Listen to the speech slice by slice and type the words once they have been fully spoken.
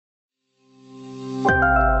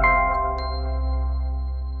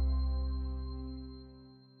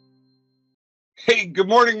good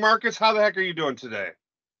morning, Marcus. How the heck are you doing today?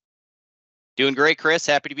 Doing great, Chris.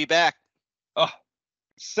 Happy to be back. Oh,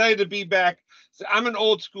 excited to be back. So I'm an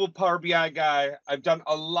old school Power BI guy. I've done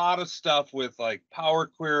a lot of stuff with like Power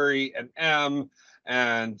Query and M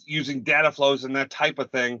and using data flows and that type of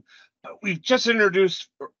thing. But we've just introduced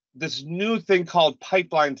this new thing called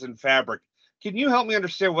pipelines in Fabric. Can you help me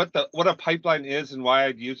understand what a pipeline is and why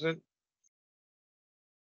I'd use it?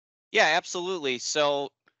 Yeah, absolutely. So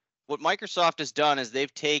what Microsoft has done is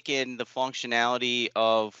they've taken the functionality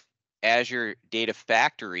of Azure Data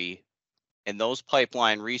Factory and those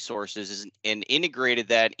pipeline resources and integrated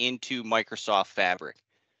that into Microsoft Fabric.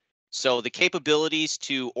 So the capabilities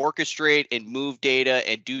to orchestrate and move data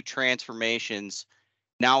and do transformations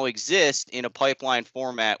now exist in a pipeline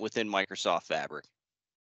format within Microsoft Fabric.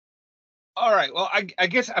 All right. Well, I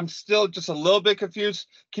guess I'm still just a little bit confused.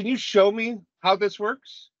 Can you show me how this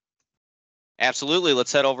works? Absolutely.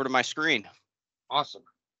 Let's head over to my screen. Awesome.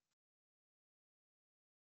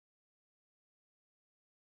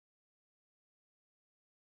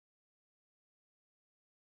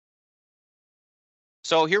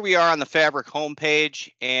 So here we are on the Fabric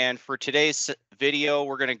homepage, and for today's video,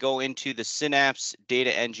 we're going to go into the Synapse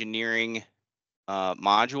Data Engineering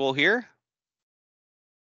module here.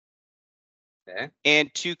 Okay.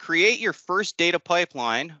 And to create your first data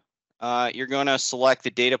pipeline, you're going to select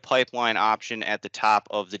the data pipeline option at the top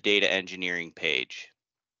of the data engineering page.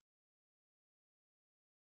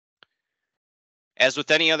 As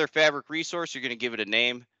with any other Fabric resource, you're going to give it a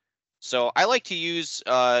name. So I like to use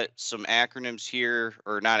some acronyms here,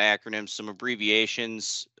 or not acronyms, some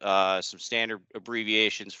abbreviations, some standard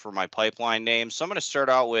abbreviations for my pipeline name. So I'm going to start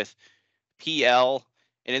out with PL.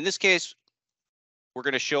 And in this case, we're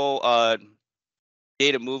going to show a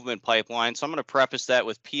data movement pipeline. So I'm going to preface that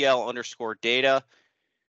with PL_data.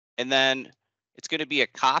 And then it's going to be a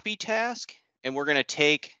copy task. And we're going to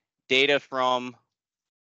take data from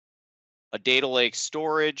a data lake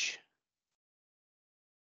storage,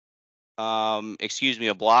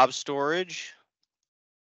 a blob storage,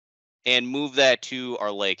 and move that to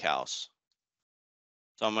our lakehouse.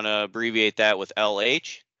 So I'm going to abbreviate that with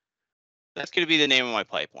LH. That's going to be the name of my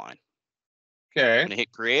pipeline. Okay. I'm going to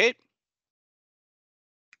hit create.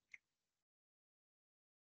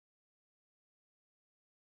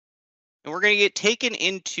 And we're going to get taken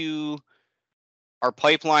into our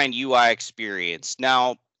pipeline UI experience.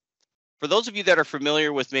 Now, for those of you that are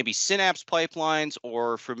familiar with maybe Synapse pipelines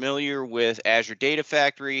or familiar with Azure Data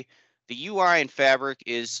Factory, the UI in Fabric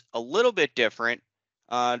is a little bit different,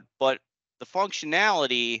 but the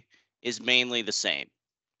functionality is mainly the same.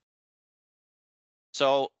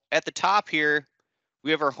 So at the top here,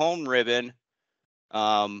 we have our home ribbon.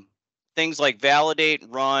 Things like validate,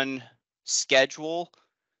 run, schedule.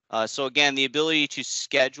 So again, the ability to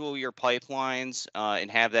schedule your pipelines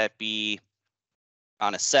and have that be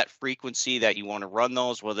on a set frequency that you want to run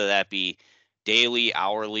those, whether that be daily,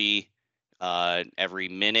 hourly, every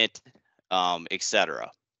minute,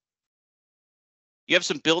 etc. You have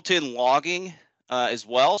some built-in logging as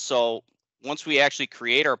well. So once we actually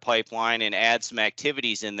create our pipeline and add some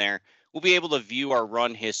activities in there, we'll be able to view our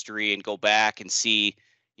run history and go back and see,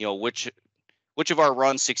 which of our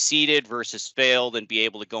runs succeeded versus failed, and be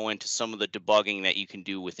able to go into some of the debugging that you can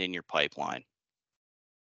do within your pipeline.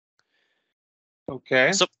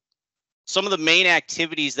 Okay. So some of the main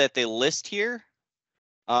activities that they list here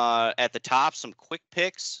at the top, some quick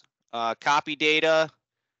picks, copy data,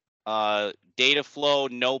 data flow,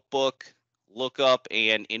 notebook, lookup,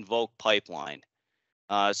 and invoke pipeline.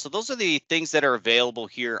 So those are the things that are available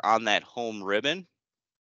here on that home ribbon.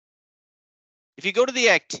 If you go to the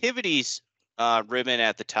activities ribbon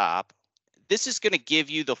at the top, this is going to give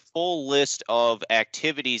you the full list of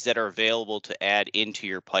activities that are available to add into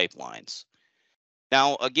your pipelines.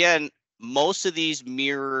 Now, again, most of these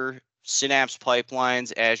mirror Synapse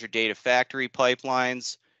pipelines, Azure Data Factory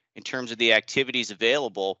pipelines, in terms of the activities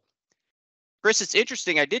available. Chris, it's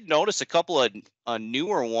interesting. I did notice a couple of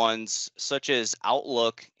newer ones, such as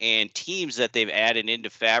Outlook and Teams, that they've added into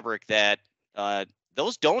Fabric that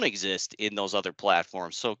those don't exist in those other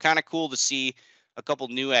platforms. So kind of cool to see a couple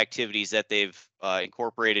new activities that they've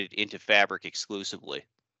incorporated into Fabric exclusively.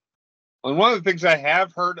 And one of the things I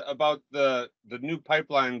have heard about the new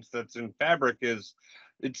pipelines that's in Fabric is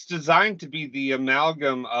it's designed to be the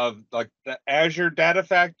amalgam of like the Azure Data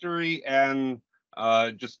Factory and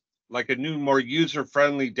just like a new, more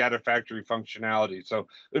user-friendly Data Factory functionality. So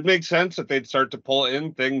it makes sense that they'd start to pull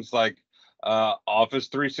in things like Office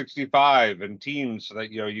 365 and Teams, so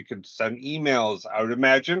that you can send emails, I would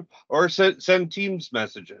imagine, or send Teams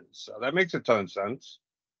messages. So that makes a ton of sense.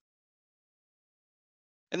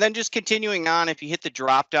 And then just continuing on, if you hit the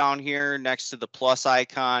drop down here next to the plus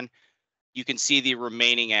icon, you can see the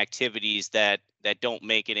remaining activities that don't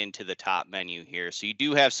make it into the top menu here. So you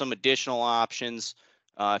do have some additional options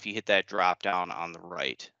if you hit that drop down on the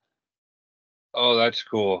right. Oh, that's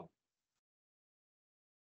cool.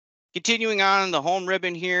 Continuing on the home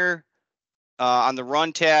ribbon here, on the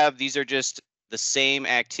run tab, these are just the same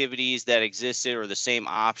activities that existed or the same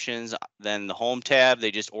options than the home tab.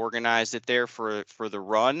 They just organized it there for the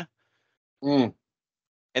run. Mm.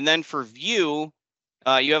 And then for view,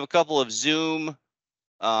 you have a couple of zoom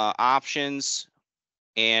options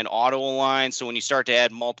and auto align. So when you start to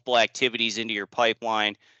add multiple activities into your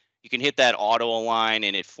pipeline, you can hit that auto align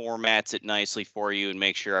and it formats it nicely for you and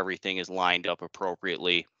make sure everything is lined up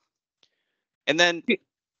appropriately. And then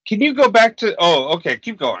can you go back to, oh, okay,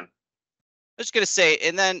 keep going. I was going to say,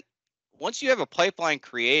 and then once you have a pipeline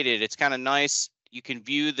created, it's kind of nice. You can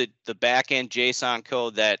view the backend JSON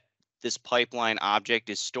code that this pipeline object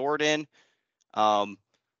is stored in.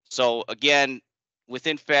 So again,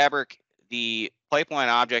 within Fabric, the pipeline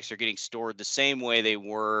objects are getting stored the same way they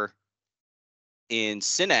were in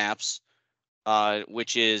Synapse,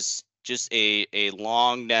 which is just a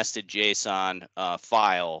long nested JSON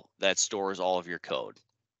file that stores all of your code.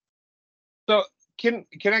 So can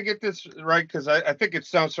I get this right? Because I think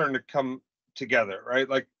it's now starting to come together, right?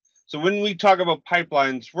 Like, so when we talk about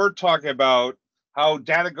pipelines, we're talking about how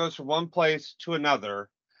data goes from one place to another,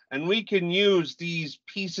 and we can use these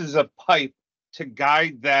pieces of pipe to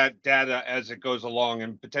guide that data as it goes along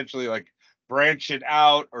and potentially like branch it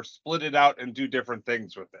out or split it out and do different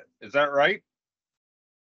things with it. Is that right?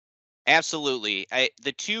 Absolutely.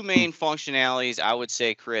 The two main functionalities I would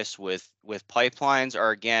say, Chris, with pipelines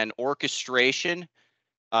are again orchestration.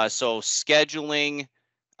 So scheduling,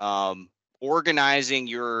 organizing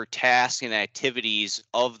your tasks and activities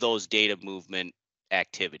of those data movement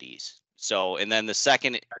activities. So, and then the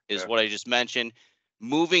second is what I just mentioned,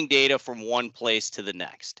 moving data from one place to the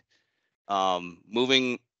next.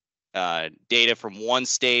 Moving data from one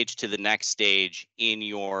stage to the next stage in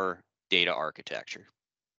your data architecture.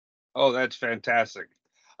 Oh, that's fantastic.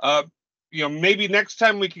 Maybe next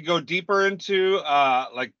time we could go deeper into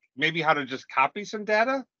like maybe how to just copy some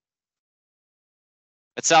data.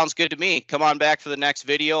 That sounds good to me. Come on back for the next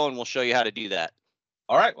video and we'll show you how to do that.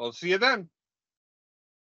 All right, we'll see you then.